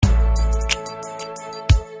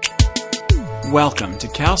Welcome to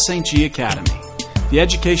Cal St. G Academy, the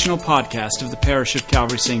educational podcast of the parish of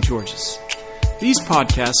Calvary St. George's. These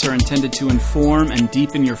podcasts are intended to inform and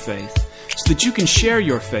deepen your faith so that you can share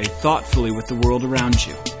your faith thoughtfully with the world around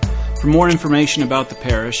you. For more information about the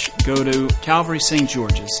parish, go to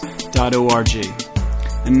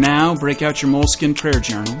calvarystgeorges.org. And now, break out your moleskin prayer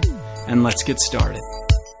journal, and let's get started.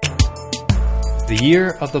 The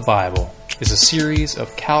Year of the Bible is a series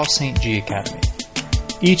of Cal St. G Academy.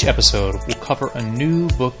 Each episode will cover a new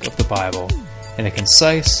book of the Bible in a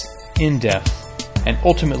concise, in-depth, and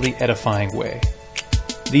ultimately edifying way.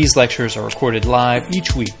 These lectures are recorded live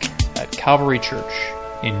each week at Calvary Church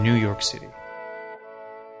in New York City.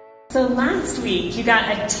 So last week you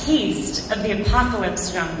got a taste of the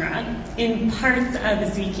apocalypse genre in parts of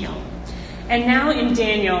Ezekiel. And now in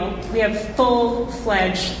Daniel we have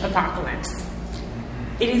full-fledged apocalypse.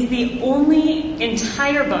 It is the only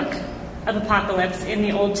entire book of apocalypse in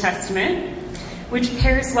the Old Testament, which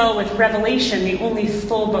pairs well with Revelation, the only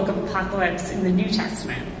full book of apocalypse in the New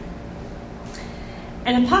Testament.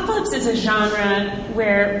 And apocalypse is a genre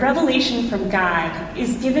where revelation from God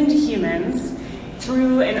is given to humans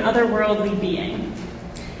through an otherworldly being.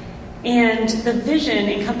 And the vision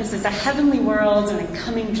encompasses a heavenly world and a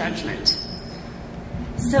coming judgment.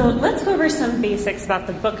 So let's go over some basics about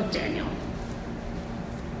the book of Daniel.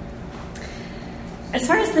 As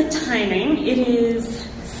far as the timing, it is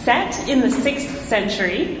set in the 6th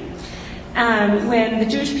century when the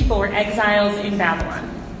Jewish people were exiles in Babylon.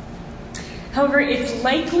 However, it's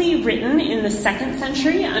likely written in the 2nd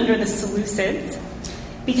century under the Seleucids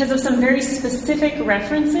because of some very specific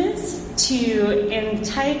references to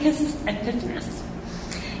Antiochus Epiphanes.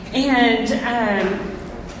 And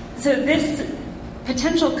so this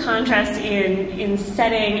potential contrast in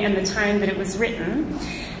setting and the time that it was written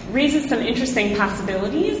raises some interesting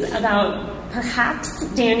possibilities about perhaps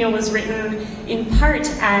Daniel was written in part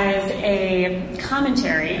as a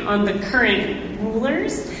commentary on the current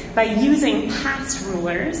rulers by using past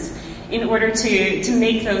rulers in order to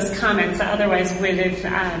make those comments that otherwise would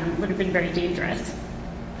have been very dangerous.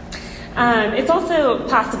 It's also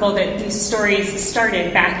possible that these stories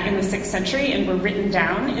started back in the 6th century and were written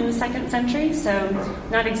down in the 2nd century, so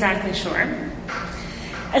not exactly sure.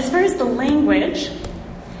 As far as the language,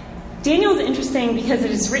 Daniel is interesting because it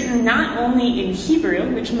is written not only in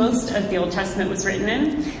Hebrew, which most of the Old Testament was written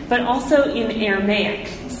in, but also in Aramaic.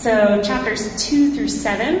 So chapters 2 through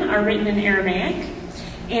 7 are written in Aramaic,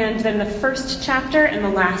 and then the first chapter and the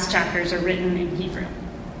last chapters are written in Hebrew.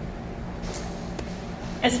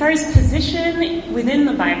 As far as position within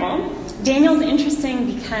the Bible, Daniel's interesting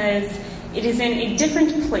because it is in a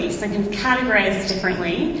different place and can be categorized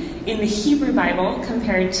differently in the Hebrew Bible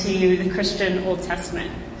compared to the Christian Old Testament.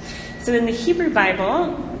 So in the Hebrew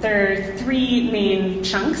Bible, there are 3 main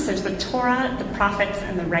chunks. There's the Torah, the prophets,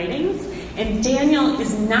 and the writings. And Daniel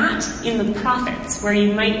is not in the prophets, where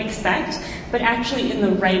you might expect, but actually in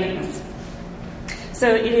the writings.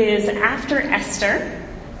 So it is after Esther,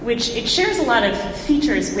 which it shares a lot of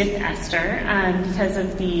features with Esther because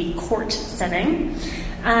of the court setting,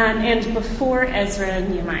 and before Ezra and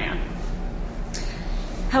Nehemiah.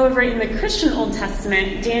 However, in the Christian Old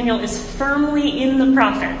Testament, Daniel is firmly in the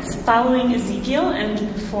prophets, following Ezekiel and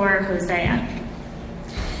before Hosea.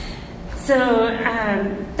 So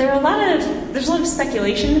there's a lot of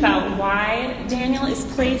speculation about why Daniel is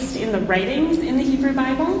placed in the writings in the Hebrew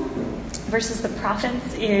Bible versus the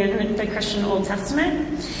prophets in the Christian Old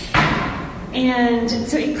Testament. And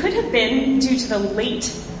so it could have been due to the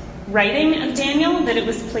late writing of Daniel that it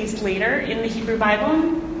was placed later in the Hebrew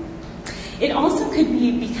Bible. It also could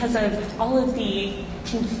be because of all of the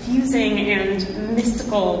confusing and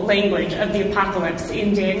mystical language of the apocalypse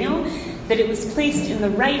in Daniel that it was placed in the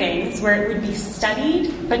writings where it would be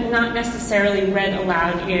studied but not necessarily read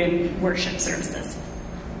aloud in worship services.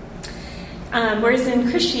 Whereas in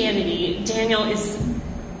Christianity, Daniel is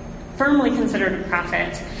firmly considered a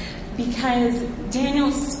prophet because Daniel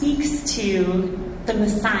speaks to the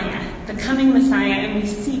Messiah, the coming Messiah, and we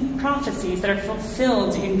see prophecies that are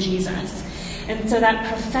fulfilled in Jesus. And so that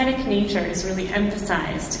prophetic nature is really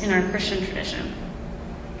emphasized in our Christian tradition.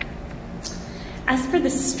 As for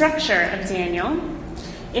the structure of Daniel,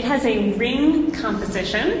 it has a ring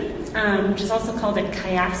composition, which is also called a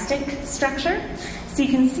chiastic structure. So you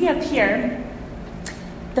can see up here,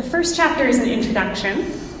 the first chapter is an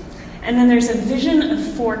introduction, and then there's a vision of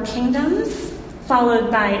 4 kingdoms,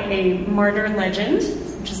 followed by a martyr legend,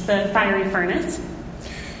 which is the fiery furnace.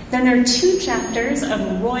 Then there are 2 chapters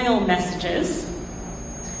of royal messages,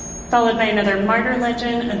 followed by another martyr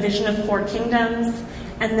legend, a vision of 4 kingdoms,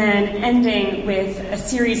 and then ending with a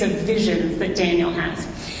series of visions that Daniel has.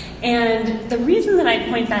 And the reason that I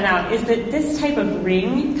point that out is that this type of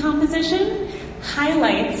ring composition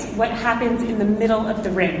highlights what happens in the middle of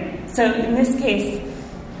the ring. So in this case,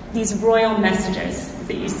 these royal messages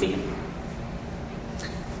that you see.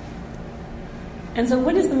 And so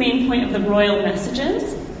what is the main point of the royal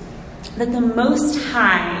messages? That the Most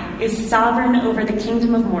High is sovereign over the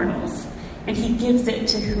kingdom of mortals, and he gives it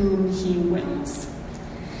to whom he wills.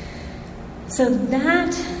 So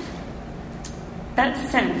that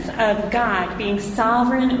sense of God being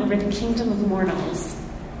sovereign over the kingdom of mortals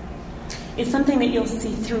is something that you'll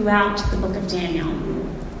see throughout the book of Daniel.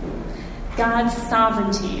 God's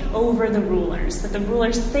sovereignty over the rulers, that the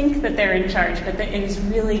rulers think that they're in charge, but that it is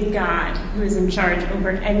really God who is in charge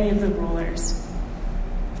over any of the rulers.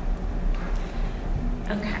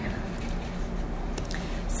 Okay.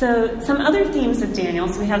 So some other themes of Daniel.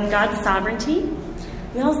 So we have God's sovereignty.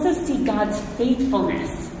 We also see God's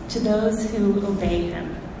faithfulness to those who obey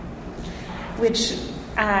him, which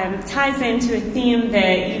ties into a theme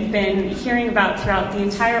that you've been hearing about throughout the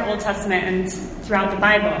entire Old Testament and throughout the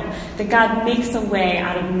Bible, that God makes a way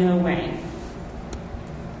out of no way.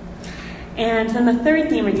 And then the third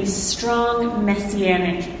theme are these strong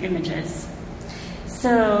messianic images.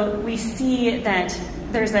 So we see that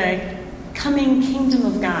there's a coming kingdom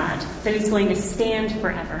of God that is going to stand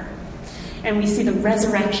forever. And we see the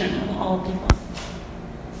resurrection of all people.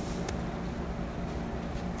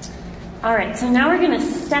 All right, so now we're going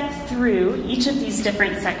to step through each of these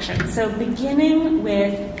different sections. So beginning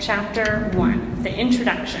with chapter 1, the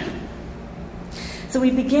introduction. So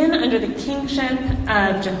we begin under the kingship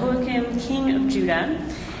of Jehoiakim, king of Judah,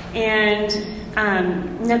 and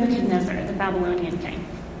Nebuchadnezzar, the Babylonian king.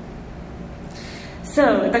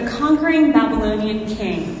 So the conquering Babylonian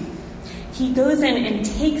king, he goes in and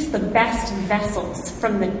takes the best vessels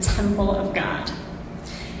from the temple of God.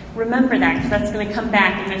 Remember that, because that's going to come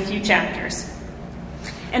back in a few chapters.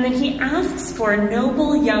 And then he asks for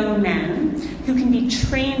noble young men who can be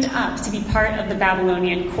trained up to be part of the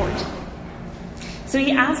Babylonian court. So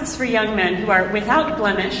he asks for young men who are without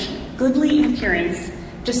blemish, goodly in appearance,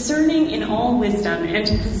 discerning in all wisdom, and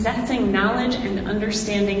possessing knowledge and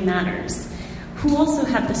understanding matters, who also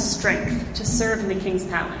have the strength to serve in the king's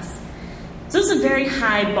palace. So this is a very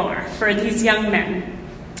high bar for these young men.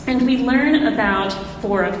 And we learn about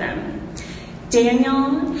 4 of them: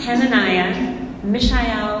 Daniel, Hananiah,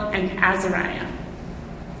 Mishael, and Azariah.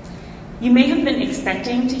 You may have been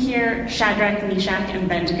expecting to hear Shadrach, Meshach, and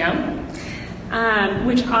Abednego,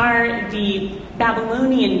 which are the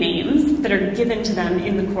Babylonian names that are given to them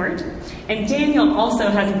in the court. And Daniel also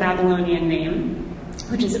has a Babylonian name,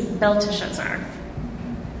 which is Belteshazzar.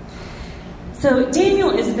 So Daniel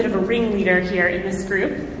is a bit of a ringleader here in this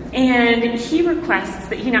group, and he requests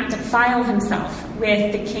that he not defile himself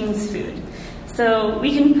with the king's food. So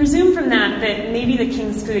we can presume from that maybe the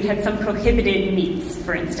king's food had some prohibited meats,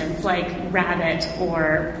 for instance, like rabbit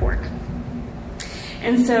or pork.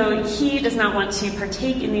 And so he does not want to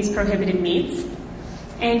partake in these prohibited meats.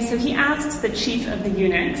 And so he asks the chief of the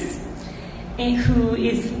eunuchs, who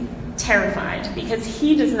is terrified because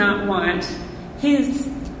he does not want his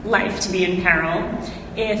life to be in peril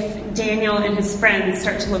if Daniel and his friends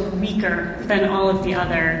start to look weaker than all of the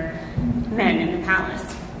other men in the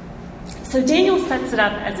palace. So Daniel sets it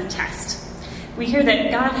up as a test. We hear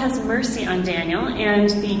that God has mercy on Daniel, and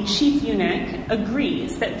the chief eunuch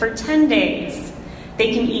agrees that for 10 days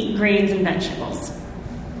they can eat grains and vegetables.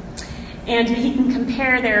 And he can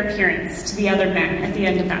compare their appearance to the other men at the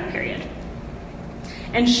end of that period.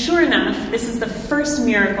 And sure enough, this is the first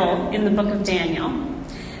miracle in the book of Daniel.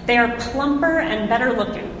 They are plumper and better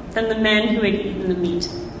looking than the men who had eaten the meat.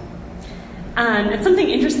 And something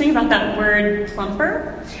interesting about that word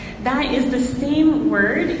plumper, that is the same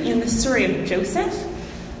word in the story of Joseph.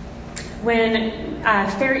 When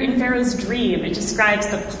in Pharaoh's dream, it describes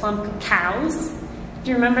the plump cows. Do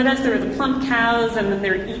you remember this? There were the plump cows, and then they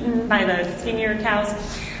were eaten by the skinnier cows.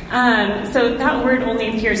 So that word only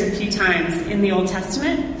appears a few times in the Old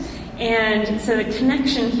Testament. And so the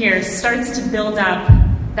connection here starts to build up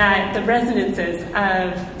the resonances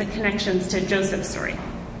of the connections to Joseph's story.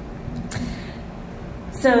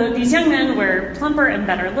 So these young men were plumper and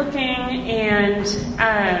better looking, and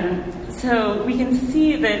so we can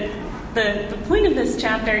see that the point of this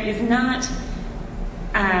chapter is not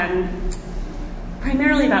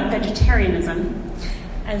primarily about vegetarianism,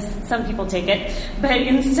 as some people take it, but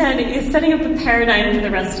instead is setting up a paradigm for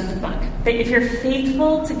the rest of the book. That if you're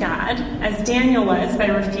faithful to God, as Daniel was by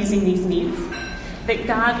refusing these meats, that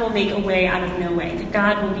God will make a way out of no way, that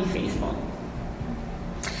God will be faithful.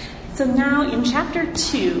 So now in chapter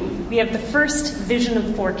 2, we have the first vision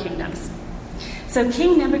of 4 kingdoms. So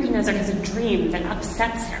King Nebuchadnezzar has a dream that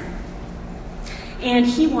upsets him, and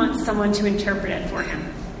he wants someone to interpret it for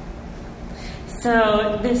him.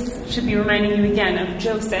 So this should be reminding you again of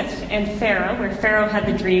Joseph and Pharaoh, where Pharaoh had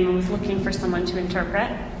the dream and was looking for someone to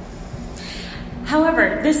interpret.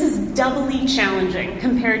 However, this is doubly challenging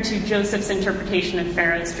compared to Joseph's interpretation of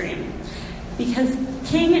Pharaoh's dream, because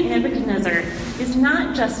King Nebuchadnezzar is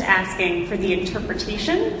not just asking for the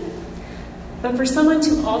interpretation, but for someone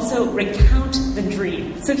to also recount the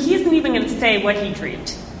dream. So he isn't even going to say what he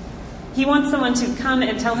dreamed. He wants someone to come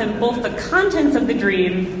and tell him both the contents of the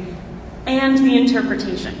dream and the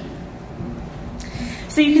interpretation.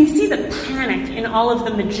 So you can see the panic in all of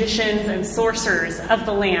the magicians and sorcerers of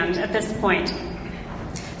the land at this point.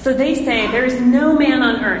 So they say, there is no man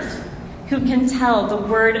on earth who can tell the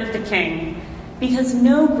word of the king, because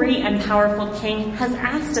no great and powerful king has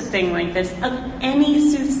asked a thing like this of any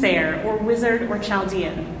soothsayer or wizard or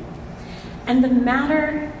Chaldean. And the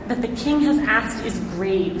matter that the king has asked is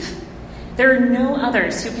grave. There are no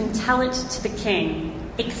others who can tell it to the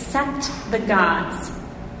king except the gods,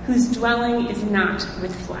 whose dwelling is not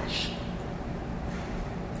with flesh.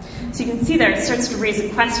 So you can see there it starts to raise a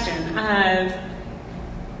question of,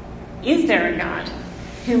 is there a God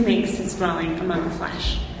who makes his dwelling among the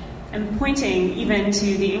flesh? And pointing even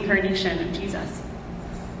to the incarnation of Jesus.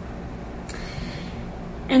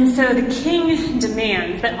 And so the king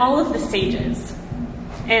demands that all of the sages,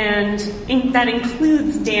 and that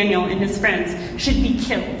includes Daniel and his friends, should be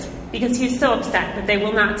killed, because he is so upset that they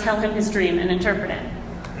will not tell him his dream and interpret it.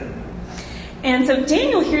 And so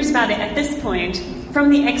Daniel hears about it at this point from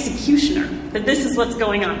the executioner, that this is what's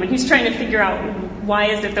going on, when he's trying to figure out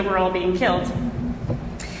why is it that we're all being killed.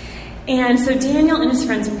 And so Daniel and his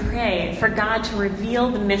friends pray for God to reveal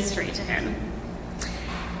the mystery to him.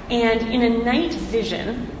 And in a night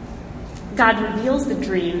vision, God reveals the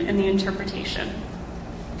dream and the interpretation.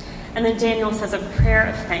 And then Daniel says a prayer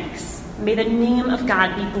of thanks. May the name of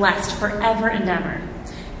God be blessed forever and ever.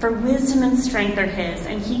 For wisdom and strength are his,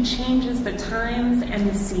 and he changes the times and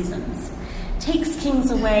the seasons, takes kings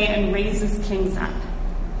away and raises kings up.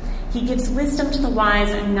 He gives wisdom to the wise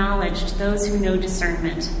and knowledge to those who know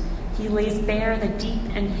discernment. He lays bare the deep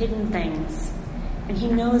and hidden things, and he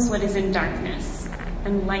knows what is in darkness,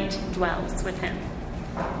 and light dwells with him.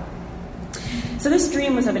 So this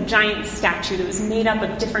dream was of a giant statue that was made up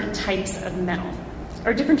of different types of metal,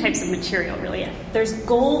 or different types of material, really. There's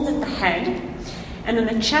gold at the head, and then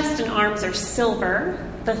the chest and arms are silver,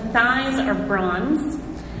 the thighs are bronze,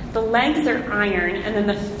 the legs are iron, and then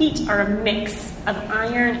the feet are a mix of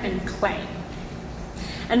iron and clay.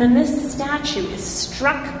 And then this statue is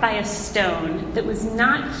struck by a stone that was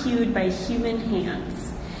not hewed by human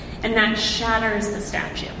hands, and that shatters the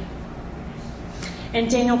statue. And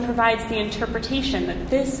Daniel provides the interpretation that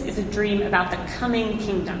this is a dream about the coming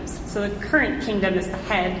kingdoms. So the current kingdom is the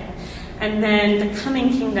head, and then the coming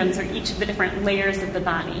kingdoms are each of the different layers of the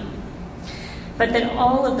body. But that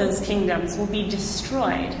all of those kingdoms will be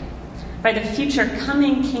destroyed by the future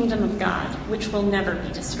coming kingdom of God, which will never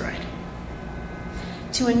be destroyed.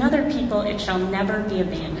 To another people it shall never be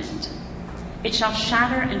abandoned. It shall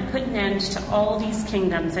shatter and put an end to all these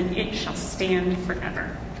kingdoms, and it shall stand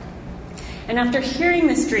forever. And after hearing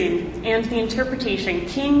this dream and the interpretation,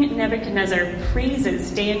 King Nebuchadnezzar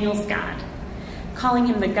praises Daniel's God, calling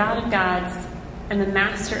him the God of gods and the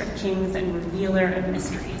master of kings and revealer of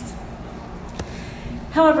mysteries.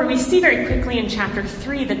 However, we see very quickly in chapter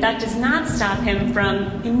 3 that does not stop him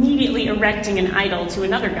from immediately erecting an idol to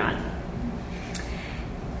another god.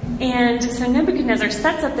 And so Nebuchadnezzar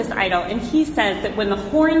sets up this idol, and he says that when the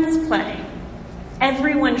horns play,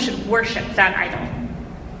 everyone should worship that idol.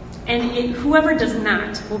 And whoever does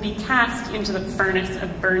not will be cast into the furnace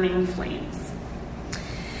of burning flames.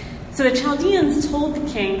 So the Chaldeans told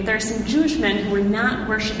the king that there are some Jewish men who were not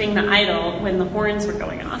worshiping the idol when the horns were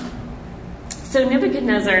going off. So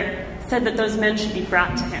Nebuchadnezzar said that those men should be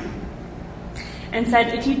brought to him, and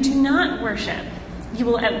said, if you do not worship, you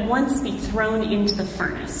will at once be thrown into the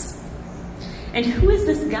furnace. And who is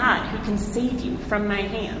this God who can save you from my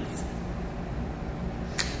hands?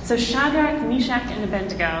 So Shadrach, Meshach, and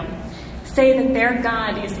Abednego say that their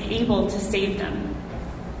God is able to save them,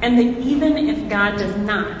 and that even if God does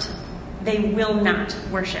not, they will not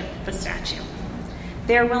worship the statue.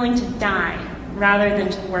 They are willing to die rather than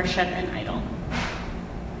to worship an idol.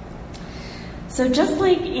 So just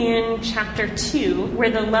like in chapter 2, where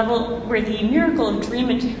the miracle of dream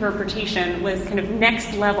interpretation was kind of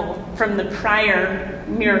next level from the prior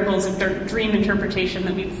miracles of dream interpretation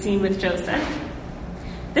that we've seen with Joseph,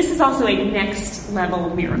 this is also a next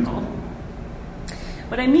level miracle.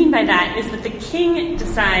 What I mean by that is that the king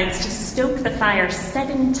decides to stoke the fire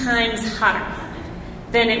 7 times hotter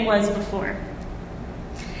than it was before.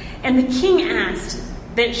 And the king asked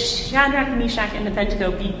that Shadrach, Meshach, and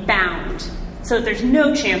Abednego be bound so that there's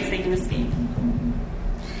no chance they can escape.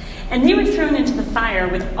 And they were thrown into the fire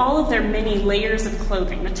with all of their many layers of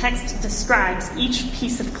clothing. The text describes each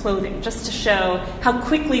piece of clothing just to show how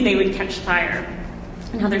quickly they would catch fire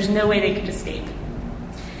and how there's no way they could escape.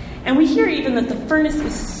 And we hear even that the furnace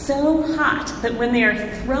is so hot that when they are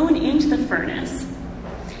thrown into the furnace,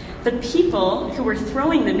 the people who were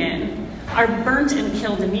throwing them in are burnt and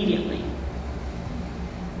killed immediately.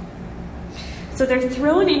 So they're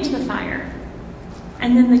thrown into the fire,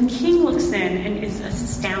 and then the king looks in and is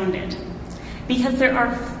astounded because there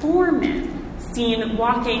are 4 men seen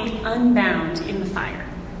walking unbound in the fire,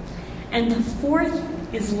 and the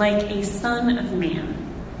 4th is like a son of man.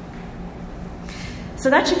 So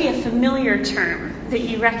that should be a familiar term that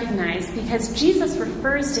you recognize because Jesus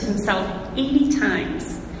refers to himself 80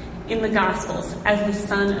 times in the Gospels as the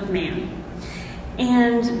Son of Man.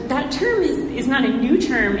 And that term is not a new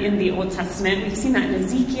term in the Old Testament. We've seen that in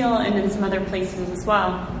Ezekiel and in some other places as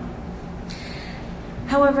well.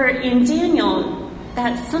 However, in Daniel,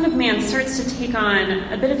 that Son of Man starts to take on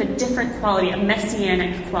a bit of a different quality, a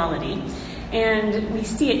messianic quality. And we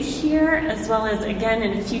see it here as well as again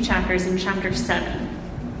in a few chapters in chapter 7.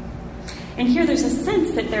 And here there's a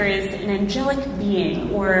sense that there is an angelic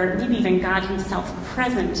being, or maybe even God himself,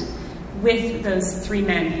 present with those 3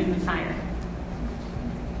 men in the fire.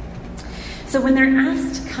 So when they're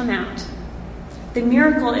asked to come out, the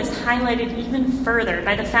miracle is highlighted even further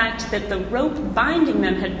by the fact that the rope binding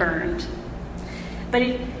them had burned, but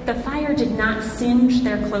the fire did not singe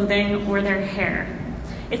their clothing or their hair.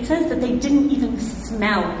 It says that they didn't even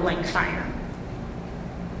smell like fire.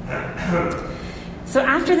 So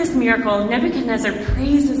after this miracle, Nebuchadnezzar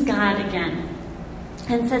praises God again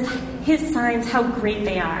and says his signs, how great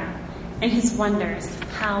they are, and his wonders,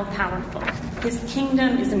 how powerful. His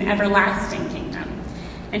kingdom is an everlasting kingdom,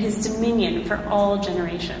 and his dominion for all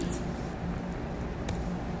generations.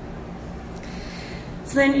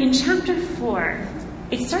 So then in chapter 4,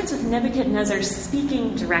 it starts with Nebuchadnezzar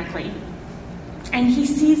speaking directly, and he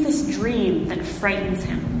sees this dream that frightens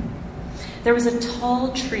him. There was a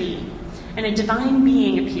tall tree, and a divine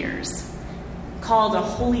being appears, called a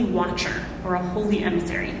holy watcher, or a holy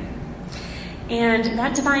emissary. And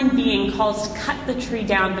that divine being calls to cut the tree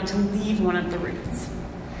down, but to leave one of the roots.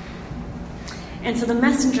 And so the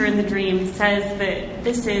messenger in the dream says that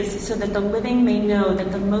this is so that the living may know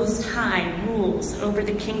that the Most High rules over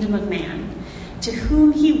the kingdom of man. To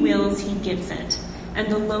whom he wills, he gives it, and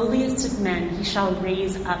the lowliest of men he shall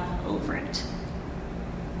raise up over it.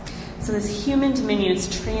 So this human dominion is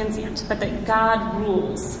transient, but that God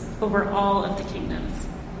rules over all of the kingdoms.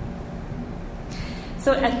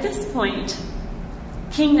 So at this point,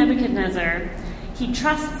 King Nebuchadnezzar, he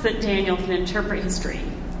trusts that Daniel can interpret his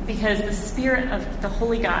dream because the spirit of the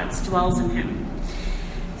holy gods dwells in him.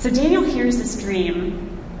 So Daniel hears this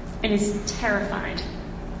dream and is terrified.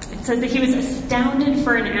 It says that he was astounded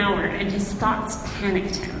for an hour and his thoughts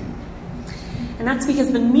panicked him. And that's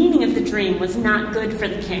because the meaning of the dream was not good for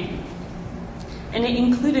the king. And it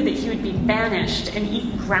included that he would be banished and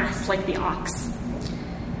eat grass like the ox.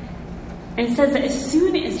 And it says that as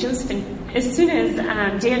soon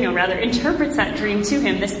as Daniel interprets that dream to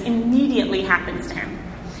him, this immediately happens to him.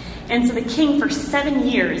 And so the king for 7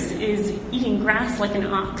 years is eating grass like an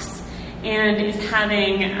ox and is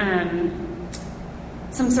having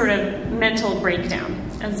some sort of mental breakdown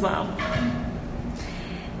as well.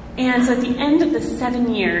 And so at the end of the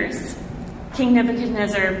 7 years, King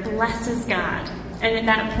Nebuchadnezzar blesses God, and at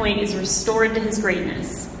that point is restored to his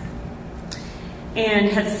greatness and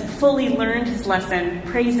has fully learned his lesson,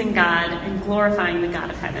 praising God and glorifying the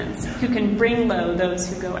God of heavens, who can bring low those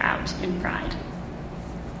who go out in pride.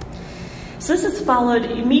 So this is followed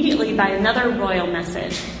immediately by another royal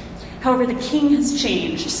message. However, the king has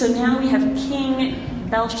changed. So now we have King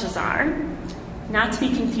Belshazzar, not to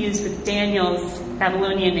be confused with Daniel's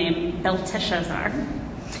Babylonian name, Belteshazzar.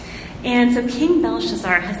 And so King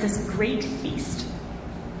Belshazzar has this great feast.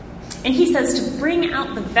 And he says to bring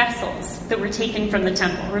out the vessels that were taken from the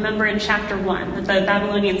temple. Remember in chapter 1 that the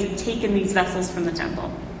Babylonians had taken these vessels from the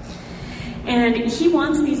temple. And he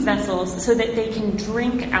wants these vessels so that they can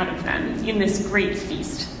drink out of them in this great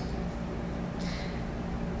feast.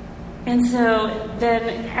 And so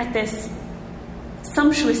then at this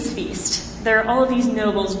sumptuous feast, there are all of these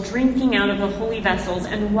nobles drinking out of the holy vessels,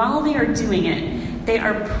 and while they are doing it, they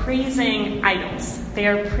are praising idols. They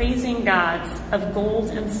are praising gods of gold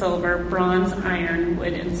and silver, bronze, iron,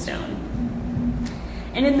 wood, and stone.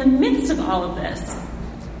 And in the midst of all of this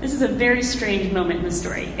is a very strange moment in the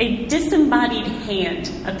story. A disembodied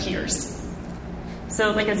hand appears.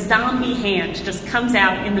 So like a zombie hand just comes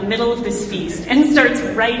out in the middle of this feast and starts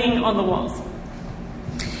writing on the walls.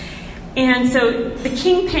 And so the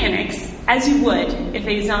king panics, as you would if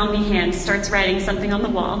a zombie hand starts writing something on the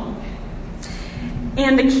wall.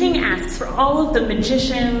 And the king asks for all of the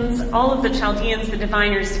magicians, all of the Chaldeans, the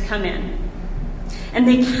diviners to come in. And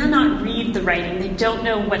they cannot read the writing. They don't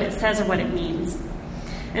know what it says or what it means.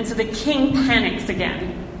 And so the king panics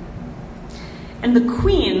again. And the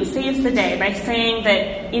queen saves the day by saying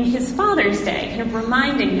that in his father's day, kind of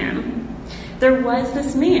reminding him, there was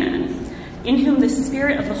this man in whom the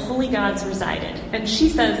spirit of the holy gods resided. And she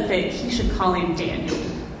says that he should call him Daniel.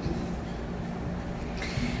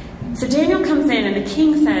 So Daniel comes in and the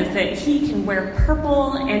king says that he can wear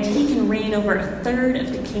purple and he can reign over a third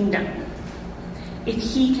of the kingdom if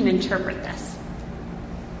he can interpret this.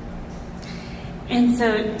 And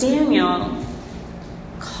so Daniel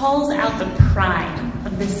calls out the pride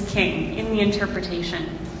of this king in the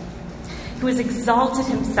interpretation, who has exalted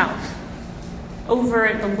himself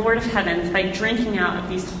over the Lord of heavens by drinking out of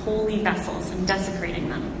these holy vessels and desecrating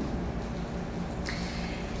them.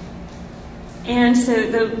 And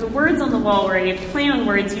so the words on the wall were a play on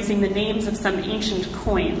words using the names of some ancient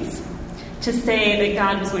coins to say that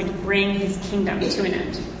God was going to bring his kingdom to an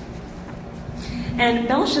end. And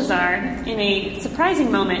Belshazzar, in a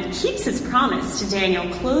surprising moment, keeps his promise to Daniel,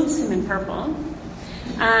 clothes him in purple,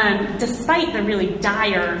 despite the really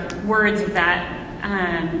dire words of that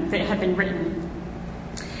that had been written.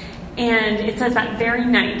 And it says that very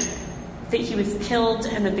night that he was killed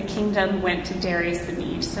and that the kingdom went to Darius the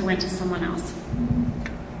Mede, so went to someone else.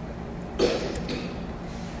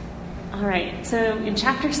 All right, so in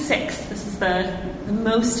chapter 6, this is the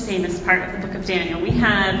most famous part of the book of Daniel. We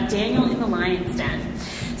have Daniel in the lion's den.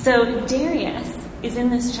 So Darius is in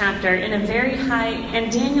this chapter in a very high,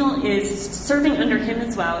 and Daniel is serving under him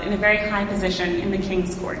as well in a very high position in the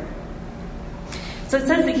king's court. So it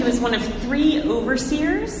says that he was one of 3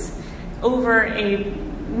 overseers over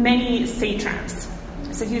many satraps.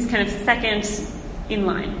 So he was kind of second in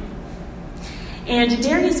line. And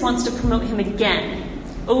Darius wants to promote him again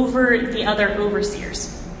over the other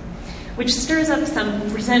overseers, which stirs up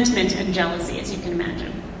some resentment and jealousy, as you can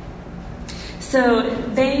imagine. So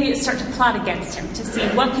they start to plot against him to see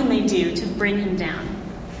what can they do to bring him down.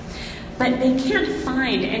 But they can't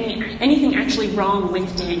find anything actually wrong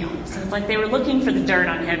with Daniel. So it's like they were looking for the dirt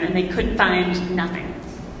on him and they couldn't find nothing.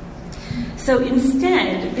 So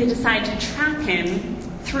instead, they decide to trap him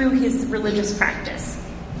through his religious practice.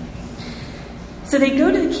 So they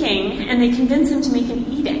go to the king and they convince him to make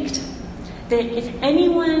an edict that if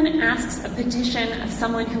anyone asks a petition of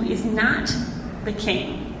someone who is not the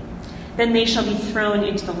king, then they shall be thrown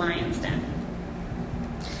into the lion's den.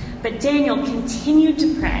 But Daniel continued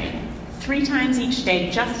to pray 3 times each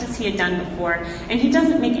day, just as he had done before, and he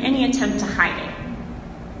doesn't make any attempt to hide it.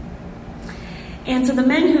 And so the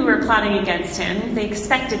men who were plotting against him, they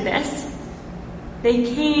expected this.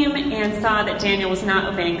 They came and saw that Daniel was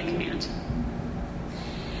not obeying the command.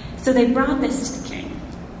 So they brought this to the king.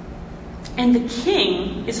 And the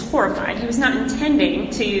king is horrified. He was not intending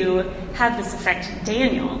to have this affect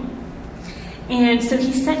Daniel. And so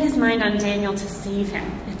he set his mind on Daniel to save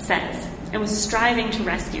him, it says, and was striving to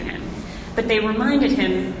rescue him. But they reminded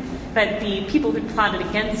him, but the people who plotted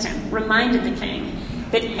against him reminded the king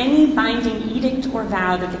that any binding edict or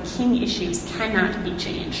vow that the king issues cannot be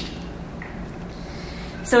changed.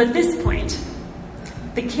 So at this point,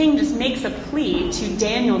 the king just makes a plea to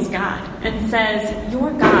Daniel's God and says,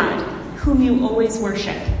 "Your God, whom you always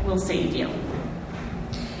worship, will save you."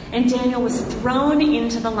 And Daniel was thrown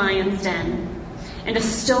into the lion's den, and a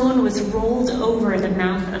stone was rolled over the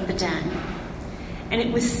mouth of the den. And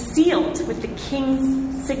it was sealed with the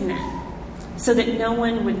king's signet, so that no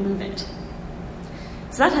one would move it.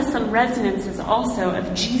 So that has some resonances also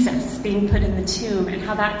of Jesus being put in the tomb, and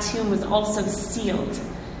how that tomb was also sealed,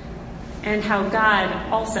 and how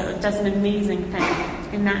God also does an amazing thing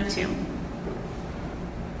in that tomb.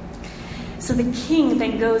 So the king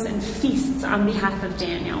then goes and feasts on behalf of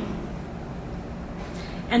Daniel.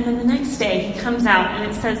 And then the next day he comes out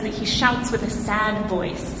and it says that he shouts with a sad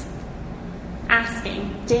voice,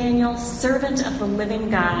 asking, "Daniel, servant of the living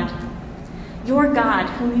God, your God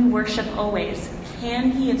whom you worship always,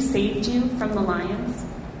 can he have saved you from the lions?"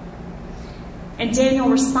 And Daniel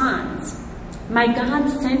responds, "My God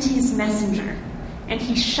sent his messenger, and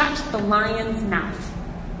he shut the lion's mouth.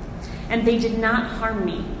 And they did not harm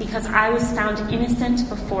me, because I was found innocent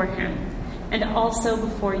before him, and also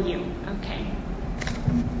before you." Okay.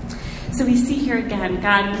 So we see here again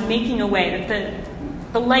God making a way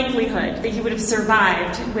that the likelihood that he would have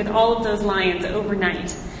survived with all of those lions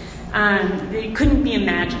overnight, it couldn't be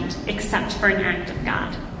imagined except for an act of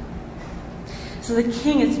God. So the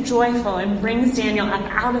king is joyful and brings Daniel up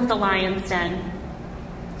out of the lion's den.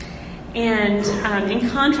 And in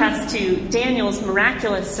contrast to Daniel's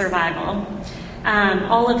miraculous survival,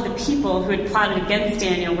 all of the people who had plotted against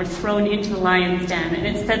Daniel were thrown into the lion's den, and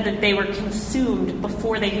it said that they were consumed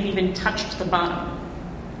before they had even touched the bottom.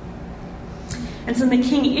 And so the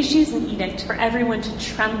king issues an edict for everyone to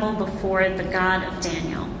tremble before the God of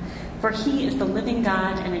Daniel, for he is the living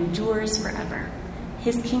God and endures forever.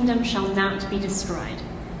 His kingdom shall not be destroyed,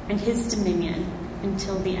 and his dominion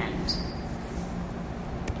until the end.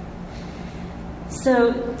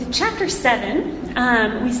 So, the chapter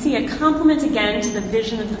 7, we see a complement again to the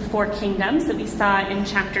vision of the four kingdoms that we saw in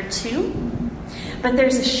chapter 2. But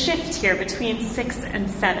there's a shift here between 6 and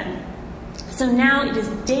 7. So now it is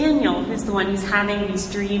Daniel who's the one who's having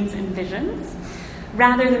these dreams and visions,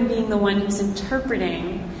 rather than being the one who's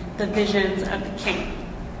interpreting the visions of the king.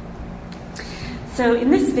 So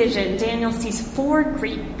in this vision, Daniel sees 4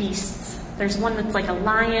 great beasts. There's one that's like a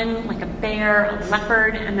lion, like a bear, a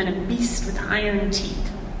leopard, and then a beast with iron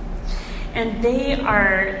teeth. And they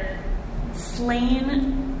are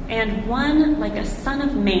slain, and one like a son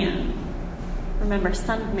of man, remember,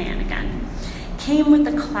 son of man again, came with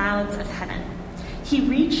the clouds of heaven. He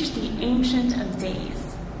reached the Ancient of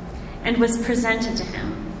Days and was presented to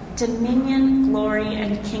him. Dominion, glory,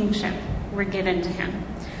 and kingship were given to him.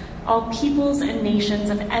 All peoples and nations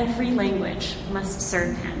of every language must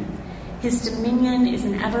serve him. His dominion is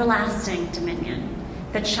an everlasting dominion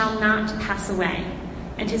that shall not pass away,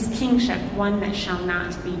 and his kingship one that shall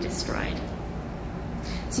not be destroyed.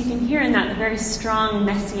 So you can hear in that the very strong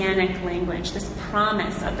messianic language, this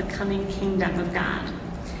promise of the coming kingdom of God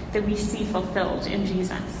that we see fulfilled in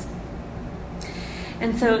Jesus.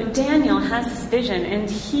 And so Daniel has this vision, and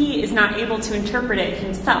he is not able to interpret it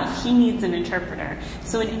himself. He needs an interpreter.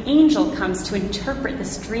 So an angel comes to interpret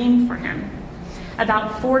this dream for him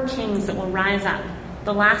about 4 kings that will rise up,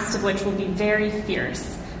 the last of which will be very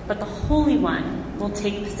fierce, but the Holy One will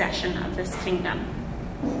take possession of this kingdom.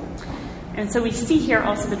 And so we see here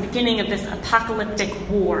also the beginning of this apocalyptic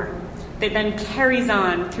war that then carries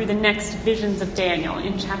on through the next visions of Daniel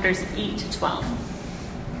in chapters 8 to 12.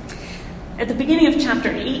 At the beginning of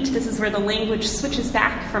chapter 8, this is where the language switches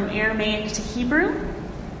back from Aramaic to Hebrew.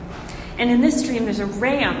 And in this dream, there's a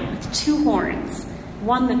ram with 2 horns,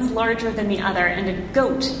 one that's larger than the other, and a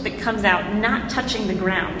goat that comes out not touching the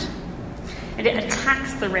ground. And it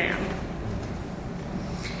attacks the ram.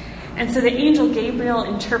 And so the angel Gabriel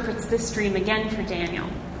interprets this dream again for Daniel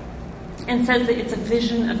and says that it's a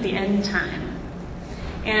vision of the end time,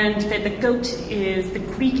 and that the goat is the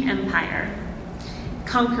Greek Empire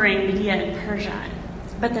conquering Media and Persia,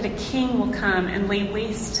 but that a king will come and lay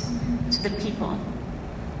waste to the people,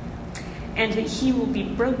 and that he will be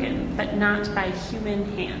broken, but not by human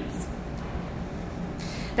hands.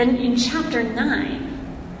 Then in chapter 9,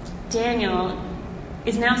 Daniel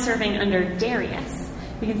is now serving under Darius.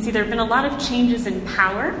 We can see there have been a lot of changes in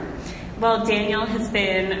power while Daniel has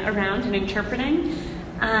been around and interpreting,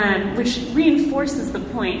 which reinforces the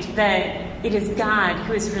point that it is God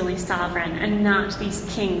who is really sovereign and not these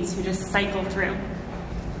kings who just cycle through.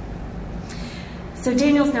 So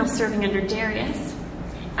Daniel's now serving under Darius.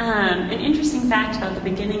 An interesting fact about the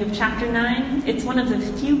beginning of chapter 9, it's one of the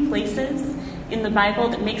few places in the Bible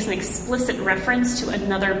that makes an explicit reference to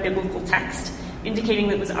another biblical text, indicating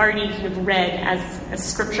that it was already kind of read as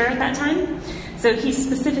scripture at that time. So he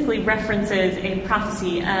specifically references a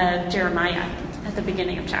prophecy of Jeremiah at the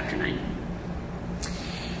beginning of chapter 9.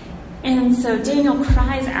 And so Daniel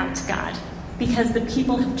cries out to God because the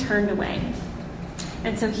people have turned away.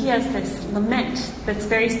 And so he has this lament that's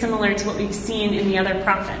very similar to what we've seen in the other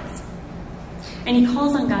prophets. And he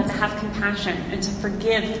calls on God to have compassion and to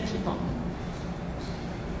forgive the people.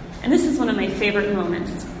 And this is one of my favorite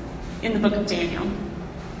moments in the book of Daniel.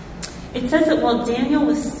 It says that while Daniel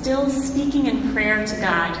was still speaking in prayer to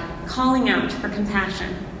God, calling out for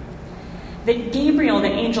compassion, that Gabriel,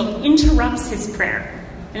 the angel, interrupts his prayer.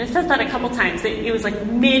 And it says that a couple times, that it was like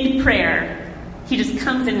mid-prayer. He just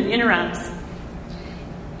comes in and interrupts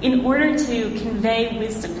in order to convey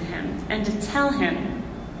wisdom to him and to tell him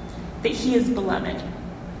that he is beloved.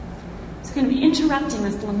 So kind of interrupting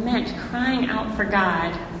this lament, crying out for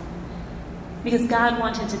God, because God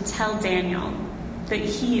wanted to tell Daniel that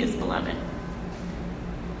he is beloved.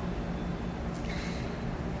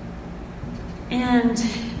 And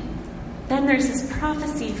then there's this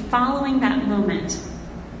prophecy following that moment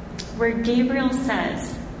where Gabriel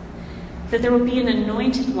says that there will be an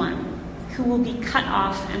anointed one who will be cut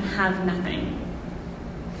off and have nothing.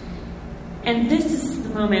 And this is the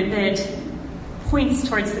moment that points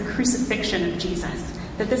towards the crucifixion of Jesus,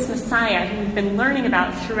 that this Messiah, who we've been learning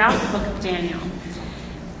about throughout the book of Daniel,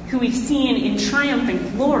 who we've seen in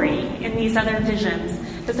triumphant glory in these other visions,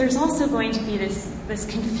 that there's also going to be this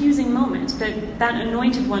confusing moment, that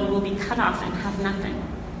anointed one will be cut off and have nothing.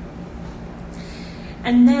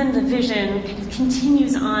 And then the vision kind of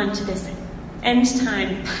continues on to this end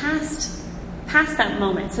time past that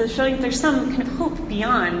moment, so showing that there's some kind of hope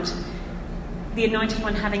beyond the anointed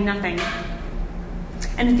one having nothing.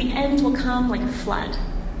 And that the end will come like a flood,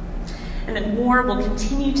 and that war will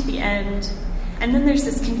continue to the end. And then there's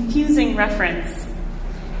this confusing reference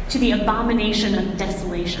to the abomination of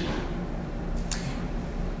desolation,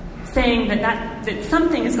 saying that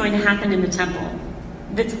something is going to happen in the temple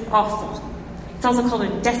that's awful. It's also called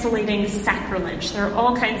a desolating sacrilege. There are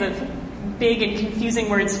all kinds of big and confusing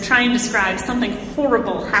words to try and describe something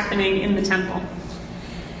horrible happening in the temple.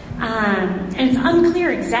 And it's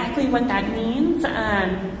unclear exactly what that means.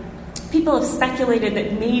 People have speculated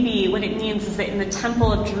that maybe what it means is that in the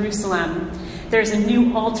Temple of Jerusalem, there's a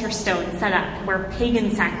new altar stone set up where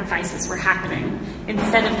pagan sacrifices were happening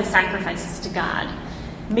instead of the sacrifices to God.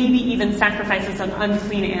 Maybe even sacrifices of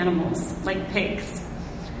unclean animals, like pigs.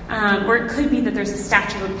 Or it could be that there's a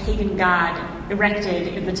statue of a pagan god erected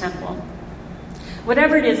in the temple.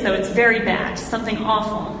 Whatever it is, though, it's very bad, something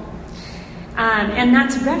awful. And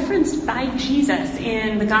that's referenced by Jesus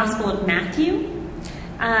in the Gospel of Matthew.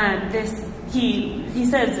 He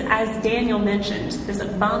says, as Daniel mentioned, this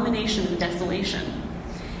abomination of desolation,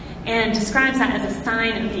 and describes that as a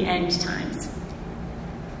sign of the end times.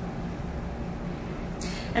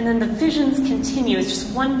 And then the visions continue. It's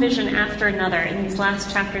just one vision after another in these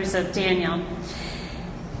last chapters of Daniel,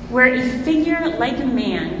 where a figure like a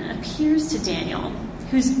man appears to Daniel,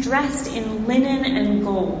 who's dressed in linen and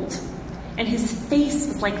gold, and his face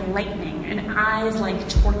was like lightning and eyes like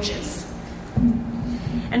torches.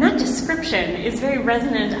 And that description is very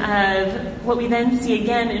resonant of what we then see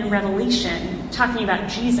again in Revelation, talking about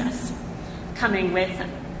Jesus coming with,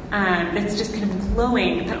 that's just kind of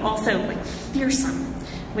glowing, but also like fearsome,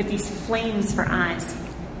 with these flames for eyes.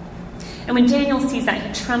 And when Daniel sees that,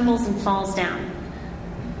 he trembles and falls down.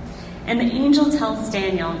 And the angel tells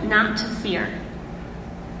Daniel not to fear,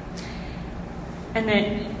 and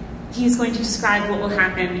that he's going to describe what will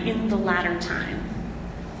happen in the latter time.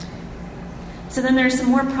 So then there are some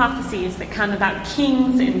more prophecies that come about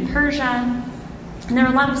kings in Persia. And there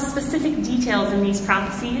are a lot of specific details in these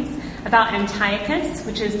prophecies about Antiochus,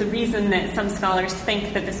 which is the reason that some scholars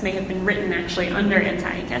think that this may have been written actually under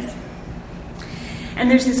Antiochus. And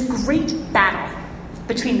there's this great battle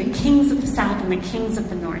between the kings of the south and the kings of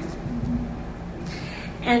the north.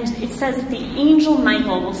 And it says that the angel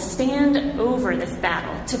Michael will stand over this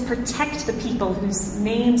battle to protect the people whose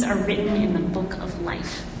names are written in the book of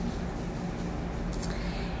life.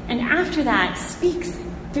 And after that, speaks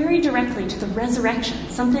very directly to the resurrection,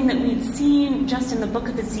 something that we'd seen just in the book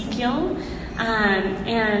of Ezekiel,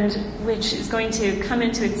 and which is going to come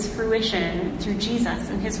into its fruition through Jesus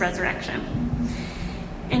and his resurrection.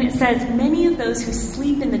 And it says, many of those who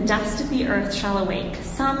sleep in the dust of the earth shall awake,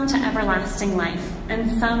 some to everlasting life,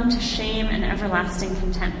 and some to shame and everlasting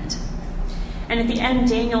contempt. And at the end,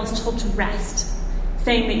 Daniel is told to rest,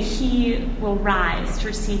 saying that he will rise to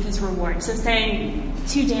receive his reward. So saying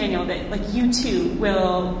to Daniel that, like, you too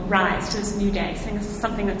will rise to this new day, saying this is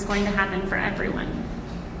something that's going to happen for everyone.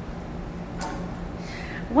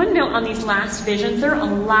 One note on these last visions, there are a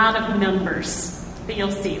lot of numbers that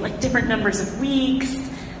you'll see, like different numbers of weeks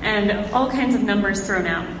and all kinds of numbers thrown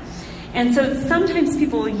out. And so sometimes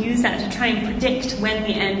people will use that to try and predict when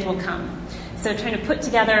the end will come. So trying to put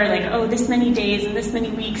together, like, oh, this many days and this many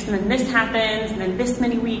weeks, and then this happens, and then this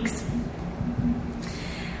many weeks.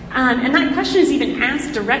 And that question is even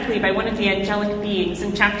asked directly by one of the angelic beings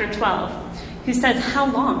in chapter 12, who says,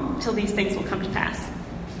 how long till these things will come to pass?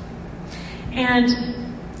 And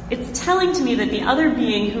it's telling to me that the other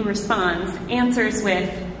being who responds answers with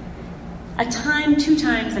a time, 2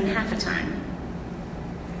 times, and half a time.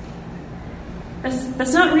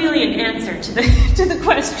 That's not really an answer to the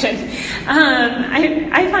question.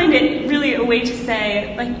 I find it really a way to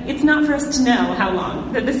say, like, it's not for us to know how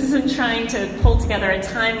long, that this isn't trying to pull together a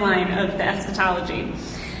timeline of the eschatology,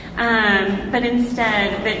 but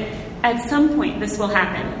instead that at some point this will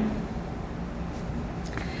happen.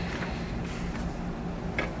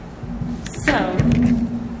 So,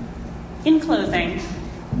 in closing,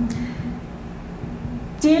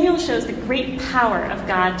 Daniel shows the great power of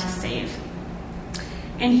God to save.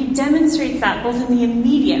 And he demonstrates that both in the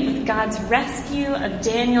immediate, with God's rescue of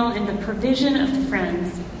Daniel and the provision of the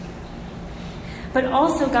friends, but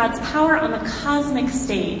also God's power on the cosmic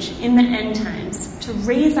stage in the end times to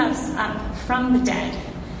raise us up from the dead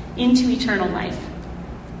into eternal life.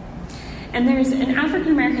 And there's an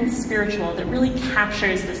African American spiritual that really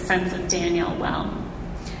captures the sense of Daniel well,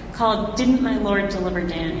 called "Didn't My Lord Deliver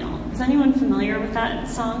Daniel?" Is anyone familiar with that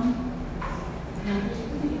song? No?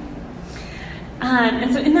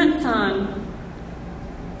 And so in that song,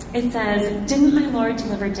 it says, "Didn't my Lord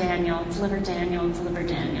deliver Daniel, deliver Daniel, deliver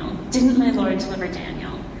Daniel? Didn't my Lord deliver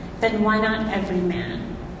Daniel? Then why not every man?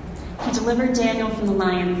 He delivered Daniel from the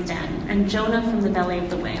lion's den, and Jonah from the belly of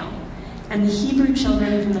the whale, and the Hebrew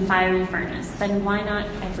children from the fiery furnace. Then why not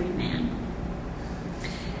every man?"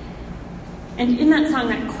 And in that song,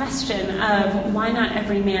 that question of why not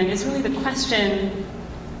every man is really the question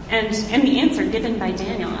and the answer given by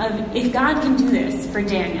Daniel of, if God can do this for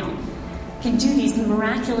Daniel, can do these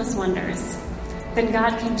miraculous wonders, then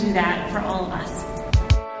God can do that for all of us.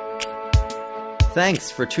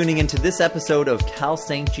 Thanks for tuning into this episode of Cal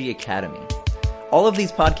St. G Academy. All of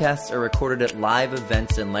these podcasts are recorded at live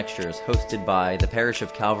events and lectures hosted by the Parish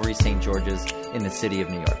of Calvary St. George's in the city of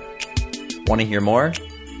New York. Want to hear more?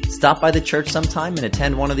 Stop by the church sometime and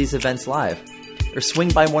attend one of these events live, or swing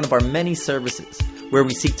by one of our many services where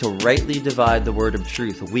we seek to rightly divide the word of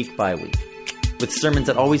truth week by week, with sermons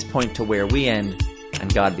that always point to where we end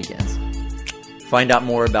and God begins. Find out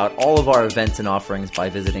more about all of our events and offerings by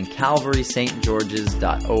visiting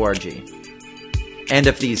calvarystgeorges.org. And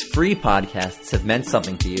if these free podcasts have meant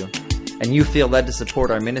something to you, and you feel led to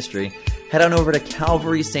support our ministry, head on over to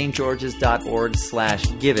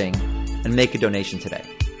calvarystgeorges.org/giving and make a donation today.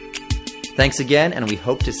 Thanks again, and we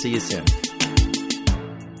hope to see you soon.